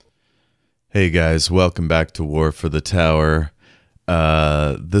Hey guys, welcome back to War for the Tower.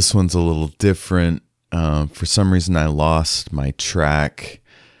 This one's a little different. For some reason, I lost my track,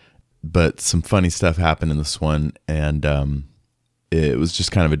 but some funny stuff happened in this one, and it was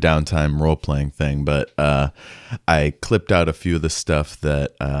just kind of a downtime role-playing thing. But I clipped out a few of the stuff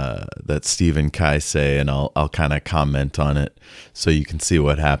that Steve and Kai say, and I'll kind of comment on it so you can see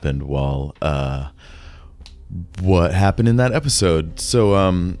what happened what happened in that episode.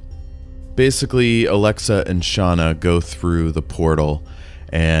 So basically, Alexa and Shauna go through the portal,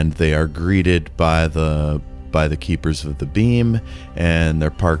 and they are greeted by the keepers of the beam, and they're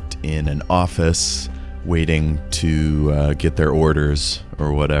parked in an office waiting to get their orders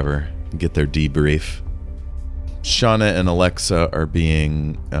or whatever, get their debrief. Shauna and Alexa are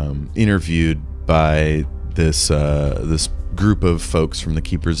being interviewed by this group of folks from the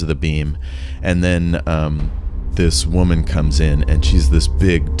keepers of the beam, and then this woman comes in, and she's this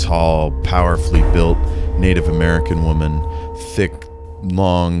big, tall, powerfully built Native American woman, thick,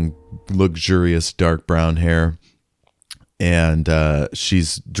 long, luxurious, dark brown hair, and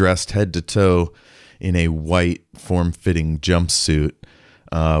she's dressed head to toe in a white, form-fitting jumpsuit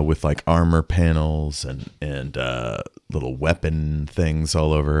with like armor panels and little weapon things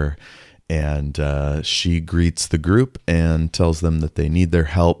all over her. And she greets the group and tells them that they need their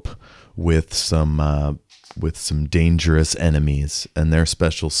help with some dangerous enemies, and their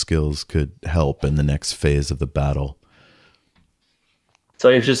special skills could help in the next phase of the battle. So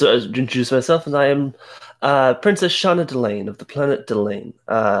I introduce myself, and I am Princess Shauna Delane of the planet Delane.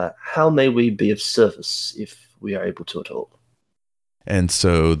 How may we be of service if we are able to at all? And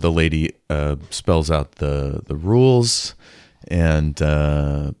so the lady spells out the rules and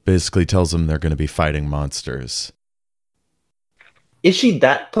basically tells them they're going to be fighting monsters. Is she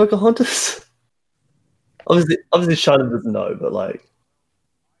that Pocahontas? Obviously, Shauna doesn't know, but like,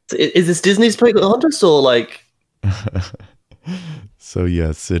 is this Disney's Pocahontas or like? So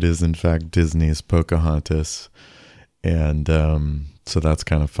yes, it is in fact Disney's Pocahontas, and so that's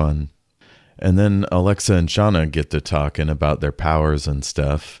kind of fun. And then Alexa and Shauna get to talking about their powers and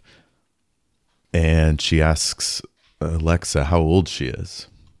stuff, and she asks Alexa how old she is.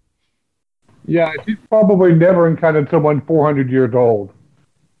 Yeah, she's probably never encountered someone 400 years old.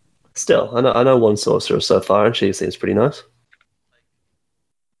 Still, I know one sorcerer so far, and she seems pretty nice.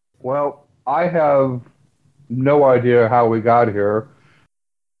 Well, I have no idea how we got here.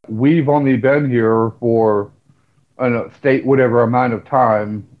 We've only been here for state whatever amount of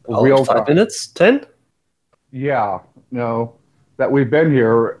time. Real 5 minutes? 10? Yeah, that we've been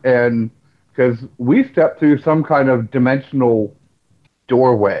here, and because we stepped through some kind of dimensional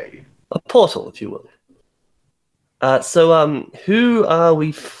doorway. A portal, if you will. So who are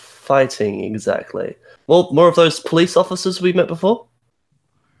we fighting exactly? Well, more of those police officers we met before?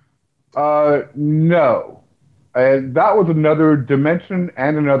 No. And that was another dimension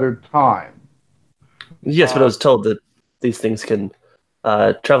and another time. Yes, but I was told that these things can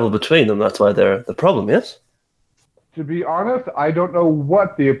travel between them. That's why they're the problem, yes? To be honest, I don't know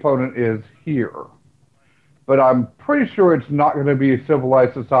what the opponent is here. But I'm pretty sure it's not going to be a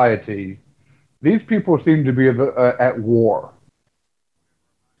civilized society. These people seem to be at war.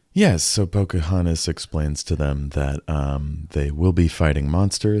 Yes, so Pocahontas explains to them that they will be fighting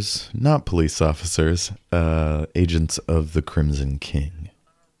monsters, not police officers, agents of the Crimson King.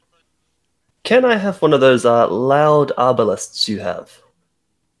 Can I have one of those loud arbalists you have?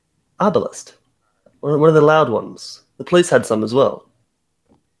 Arbalist. One of the loud ones. The police had some as well.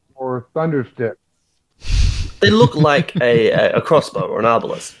 Or thunderstick. They look like a crossbow or an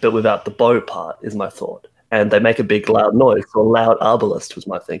arbalist, but without the bow part, is my thought. And they make a big loud noise, so a loud arbalist was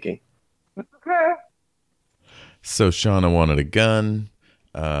my thinking. Okay. So Shauna wanted a gun.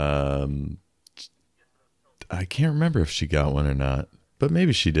 I can't remember if she got one or not, but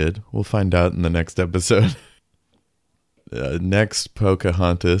maybe she did. We'll find out in the next episode. Next,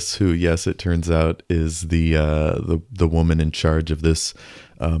 Pocahontas, who, yes, it turns out is the woman in charge of this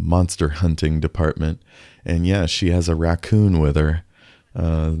monster hunting department. And yeah, she has a raccoon with her.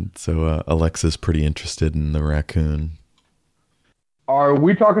 So Alexa's pretty interested in the raccoon. Are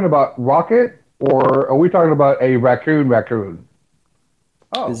we talking about Rocket, or are we talking about a raccoon?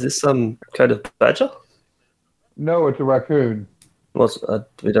 Oh. Is this some kind of badger? No, it's a raccoon. We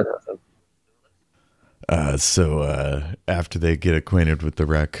don't have them. So after they get acquainted with the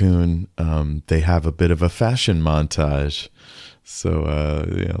raccoon, they have a bit of a fashion montage. So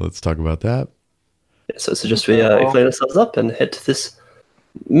yeah, let's talk about that. Yeah, so suggest we clean ourselves up and head to this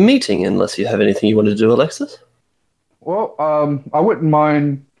meeting, unless you have anything you want to do, Alexis. Well, I wouldn't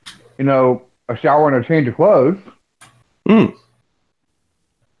mind, a shower and a change of clothes.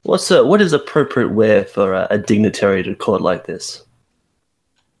 What is appropriate wear for a dignitary to court like this?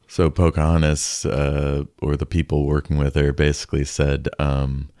 So Pocahontas, or the people working with her, basically said,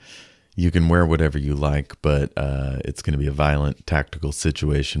 you can wear whatever you like, but it's going to be a violent tactical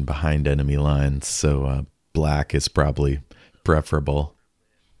situation behind enemy lines, so black is probably preferable.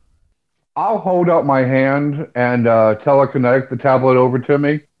 I'll hold out my hand and telekinetic the tablet over to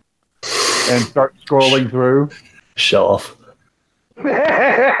me and start scrolling through. Show off.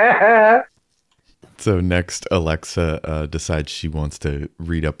 So next, Alexa decides she wants to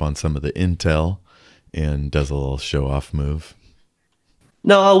read up on some of the intel and does a little show-off move.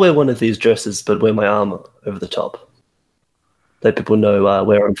 No, I'll wear one of these dresses, but wear my armor over the top. Let people know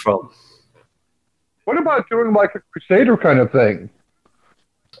where I'm from. What about doing like a Crusader kind of thing?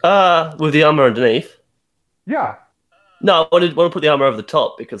 With the armor underneath. Yeah. No, I want to put the armor over the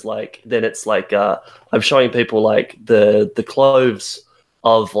top because, like, then it's like I'm showing people like the clothes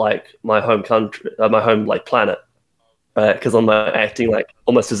of like my home country, my home like planet. Because I'm acting like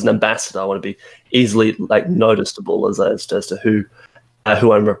almost as an ambassador. I want to be easily like noticeable as to who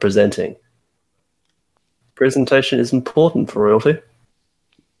I'm representing. Presentation is important for royalty.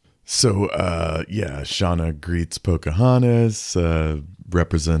 So, Shauna greets Pocahontas,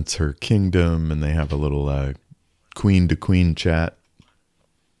 represents her kingdom, and they have a little queen-to-queen chat.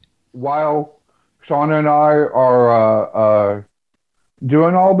 While Shauna and I are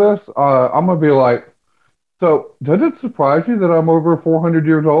doing all this, I'm going to be like, so does it surprise you that I'm over 400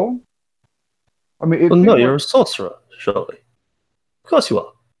 years old? I mean, Well, no, you're a sorcerer, surely. Of course you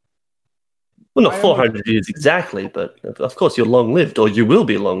are. Well, not 400 years exactly, but of course you're long-lived, or you will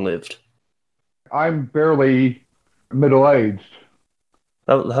be long-lived. I'm barely middle-aged.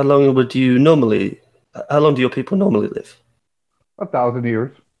 How long do your people normally live? 1,000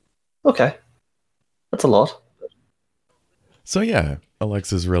 years. Okay. That's a lot. So yeah,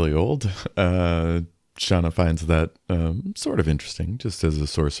 Alexa's really old. Shauna finds that sort of interesting, just as a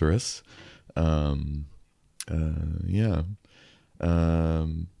sorceress.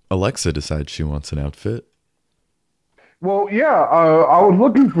 Alexa decides she wants an outfit. Well, yeah, I was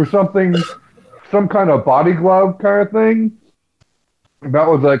looking for some kind of body glove kind of thing. That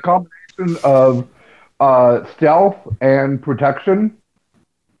was a combination of stealth and protection.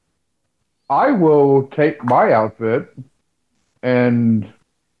 I will take my outfit and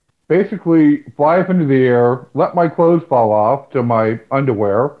basically fly up into the air, let my clothes fall off to my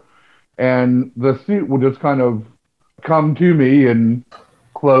underwear, and the suit will just kind of come to me and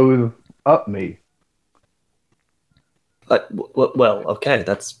clothe up me. Well, okay,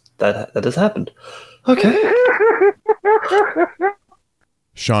 that has happened. Okay.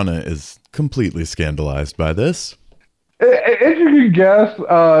 Shauna is completely scandalized by this. As you can guess,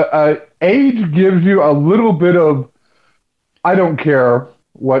 age gives you a little bit of, I don't care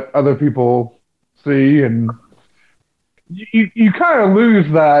what other people see, and you kind of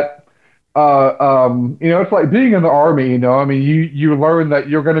lose that. It's like being in the army. I mean, you learn that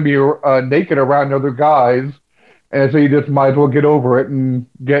you're going to be naked around other guys, and so you just might as well get over it and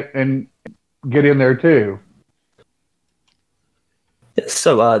get in there too.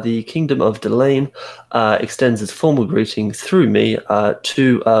 So the Kingdom of Delane extends its formal greeting through me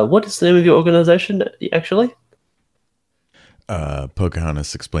to what is the name of your organization, actually?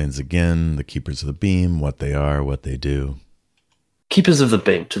 Pocahontas explains again the Keepers of the Beam, what they are, what they do. Keepers of the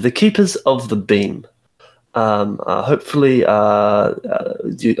Beam. To the Keepers of the Beam. Hopefully, our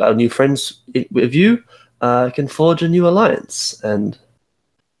new friends with you can forge a new alliance, and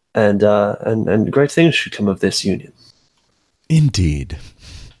great things should come of this union. Indeed,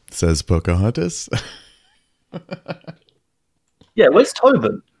 says Pocahontas. Yeah, where's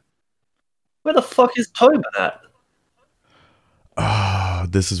Tobin? Where the fuck is Tobin at?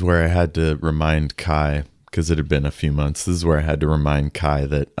 This is where I had to remind Kai, because it had been a few months. This is where I had to remind Kai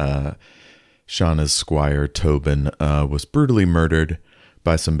that Shauna's squire, Tobin, was brutally murdered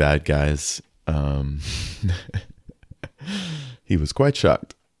by some bad guys. He was quite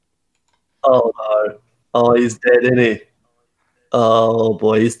shocked. Oh, no. Oh, he's dead, isn't he? Oh,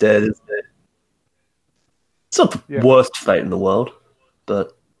 boy, he's dead, isn't he? It's not the worst fate in the world,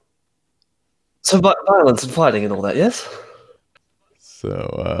 but... So violence and fighting and all that, yes?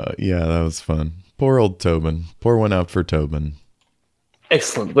 So, that was fun. Poor old Tobin. Pour one out for Tobin.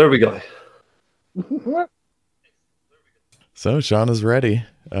 Excellent. Where are we going? So, Shauna's ready.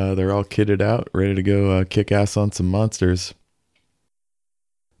 They're all kitted out, ready to go kick ass on some monsters.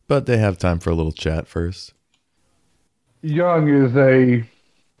 But they have time for a little chat first. Young is a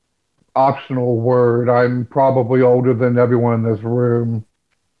optional word. I'm probably older than everyone in this room.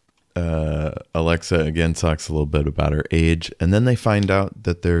 Alexa again talks a little bit about her age, and then they find out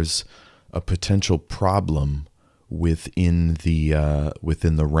that there's a potential problem within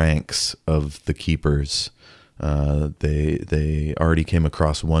the ranks of the keepers. They already came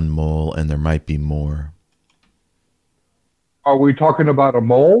across one mole, and there might be more. Are we talking about a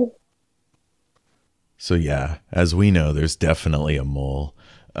mole? So yeah, as we know, there's definitely a mole.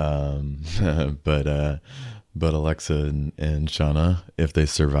 But Alexa and Shauna, if they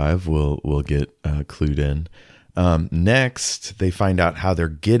survive, will get clued in. Next, they find out how they're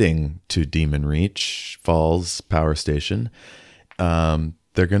getting to Demon Reach Falls Power Station.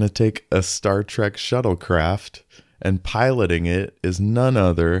 They're going to take a Star Trek shuttlecraft, and piloting it is none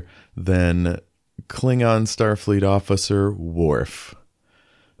other than Klingon Starfleet officer Worf.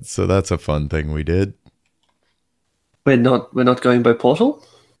 So that's a fun thing we did. We're not going by portal?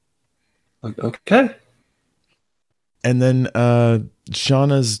 Okay. And then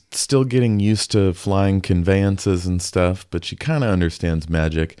Shauna's still getting used to flying conveyances and stuff, but she kind of understands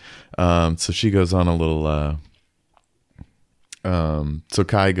magic. So she goes on a little... so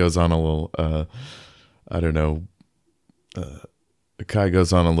Kai goes on a little... Kai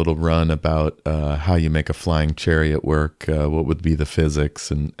goes on a little run about how you make a flying chariot work, what would be the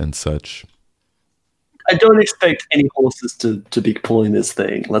physics and such. I don't expect any horses to be pulling this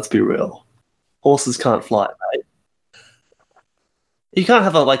thing, let's be real. Horses can't fly, right? You can't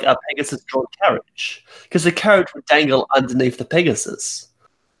have a Pegasus-drawn carriage, because the carriage would dangle underneath the Pegasus.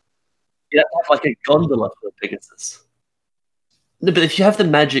 You have to have a gondola for the Pegasus. No, but if you have the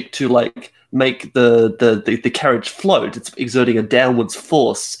magic to make the carriage float, it's exerting a downwards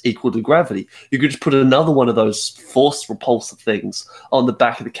force equal to gravity. You could just put another one of those force repulsive things on the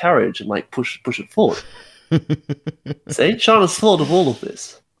back of the carriage and push it forward. See, Shauna's thought of all of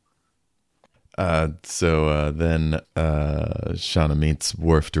this. So then Shauna meets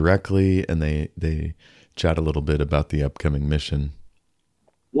Worf directly, and they chat a little bit about the upcoming mission.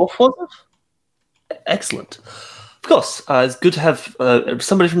 Worf was it? Excellent. Of course, it's good to have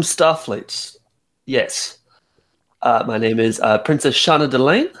somebody from Starfleet. Yes. My name is Princess Shauna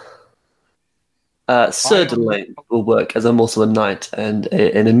Delane. Sir Delane will work, as I'm also a knight, and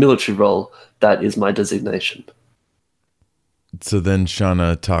in a military role, that is my designation. So then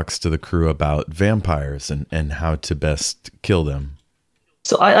Shauna talks to the crew about vampires and how to best kill them.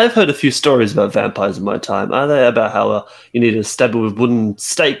 So I've heard a few stories about vampires in my time. Are they about how you need to stab them with wooden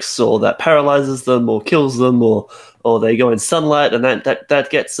stakes, or that paralyzes them, or kills them, or they go in sunlight and that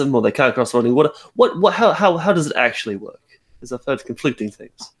gets them, or they can't cross running water? How does it actually work? Because I've heard conflicting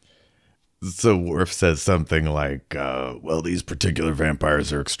things. So Worf says something like, "Well, these particular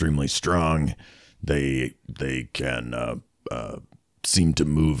vampires are extremely strong. They can seem to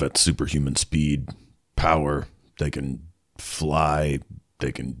move at superhuman speed, power. They can fly.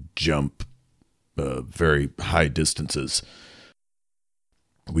 They can jump very high distances.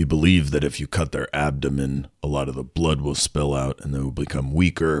 We believe that if you cut their abdomen, a lot of the blood will spill out and they will become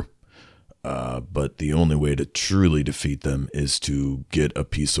weaker. But the only way to truly defeat them is to get a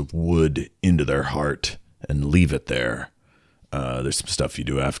piece of wood into their heart and leave it there. There's some stuff you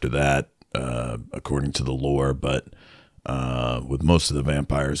do after that, according to the lore, but with most of the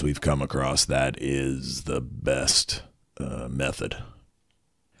vampires we've come across, that is the best method."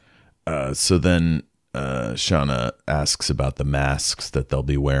 So then Shauna asks about the masks that they'll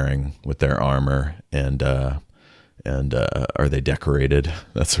be wearing with their armor, and are they decorated,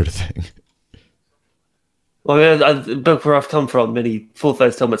 that sort of thing. Well, back where I've come from, many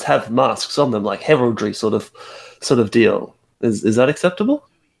full-faced helmets have masks on them, like heraldry sort of deal. Is that acceptable?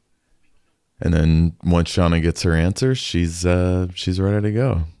 And then once Shauna gets her answer, she's ready to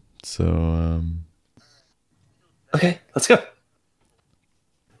go. So okay, let's go.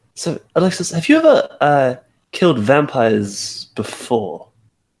 So, Alexis, have you ever killed vampires before?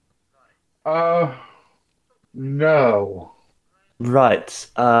 No. Right.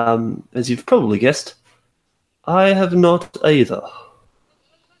 As you've probably guessed, I have not either.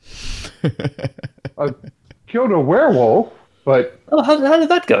 I killed a werewolf, but... Oh, how did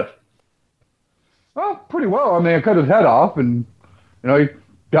that go? Well, pretty well. I mean, I cut his head off, and, he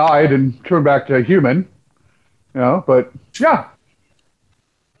died and turned back to a human. But, yeah.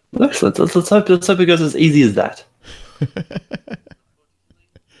 Excellent. Let's hope it goes as easy as that.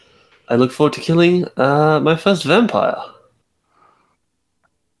 I look forward to killing my first vampire.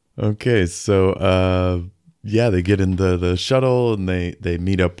 Okay, so they get in the shuttle and they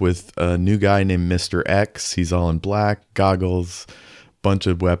meet up with a new guy named Mr. X. He's all in black, goggles, bunch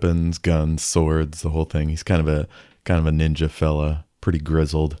of weapons, guns, swords, the whole thing. He's kind of a ninja fella, pretty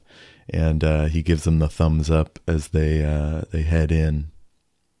grizzled, and he gives them the thumbs up as they head in.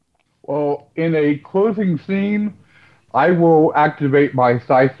 Well, in a closing scene, I will activate my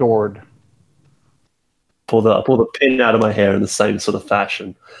Scythe Sword. Pull the pin out of my hair in the same sort of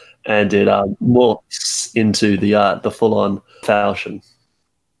fashion, and it morphs into the full on falchion.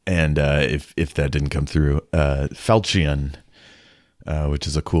 And if that didn't come through, falchion, which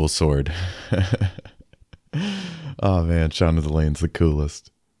is a cool sword. Oh man, Shauna Delane's the coolest.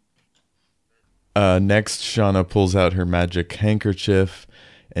 Next, Shauna pulls out her magic handkerchief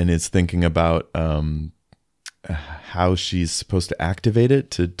and is thinking about how she's supposed to activate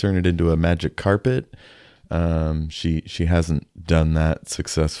it to turn it into a magic carpet. She hasn't done that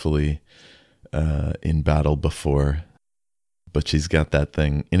successfully in battle before, but she's got that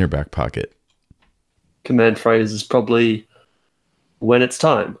thing in her back pocket. Command phrase is probably when it's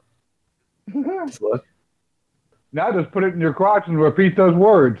time. Now just put it in your crotch and repeat those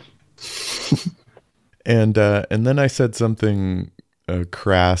words. And then I said something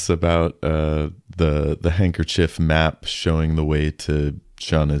crass about the handkerchief map showing the way to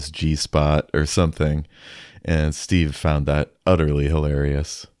Shauna's G-spot or something, and Steve found that utterly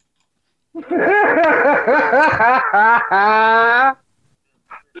hilarious.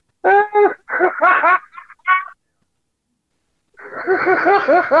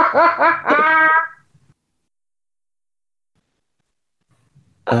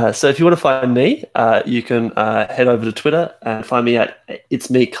 So if you want to find me, you can head over to Twitter and find me at It's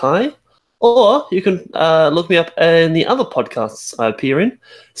Me Kai, or you can look me up in the other podcasts I appear in,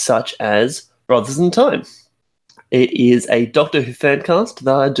 such as Brothers in Time. It is a Doctor Who fancast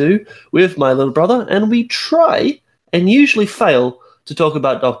that I do with my little brother, and we try and usually fail to talk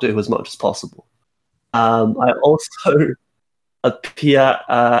about Doctor Who as much as possible. I also appear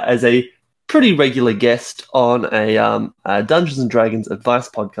as a pretty regular guest on a Dungeons and Dragons advice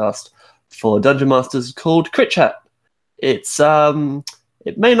podcast for Dungeon Masters called Crit Chat. It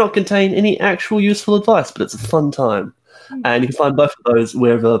may not contain any actual useful advice, but it's a fun time. And you can find both of those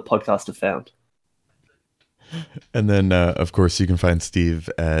wherever podcasts are found. And then, of course, you can find Steve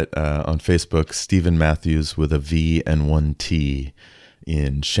on Facebook, Stephen Matthews with a V and one T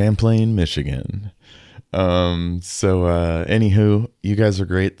in Champlain, Michigan. Anywho, you guys are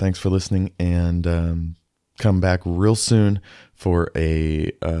great. Thanks for listening, and come back real soon for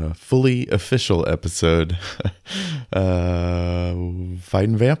a fully official episode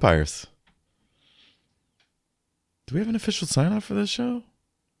fighting vampires. Do we have an official sign off for this show?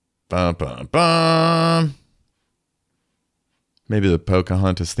 Bum, bum, bum. Maybe the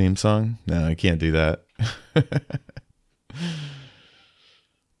Pocahontas theme song? No, I can't do that.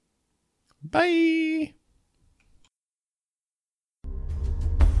 Bye.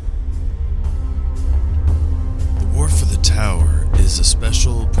 War for the Tower is a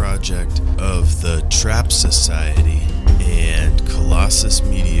special project of the Trap Society and Colossus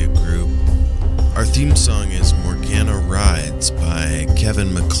Media Group. Our theme song is Morgana Rides by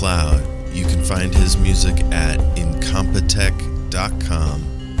Kevin MacLeod. You can find his music at incompetech.com.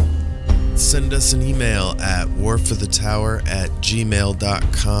 Send us an email at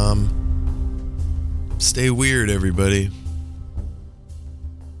warforthetower@gmail.com. Stay weird, everybody.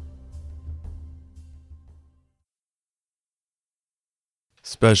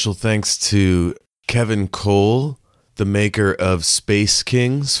 Special thanks to Kevin Cole, the maker of Space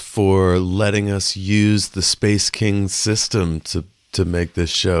Kings, for letting us use the Space Kings system to make this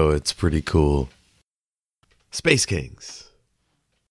show. It's pretty cool. Space Kings.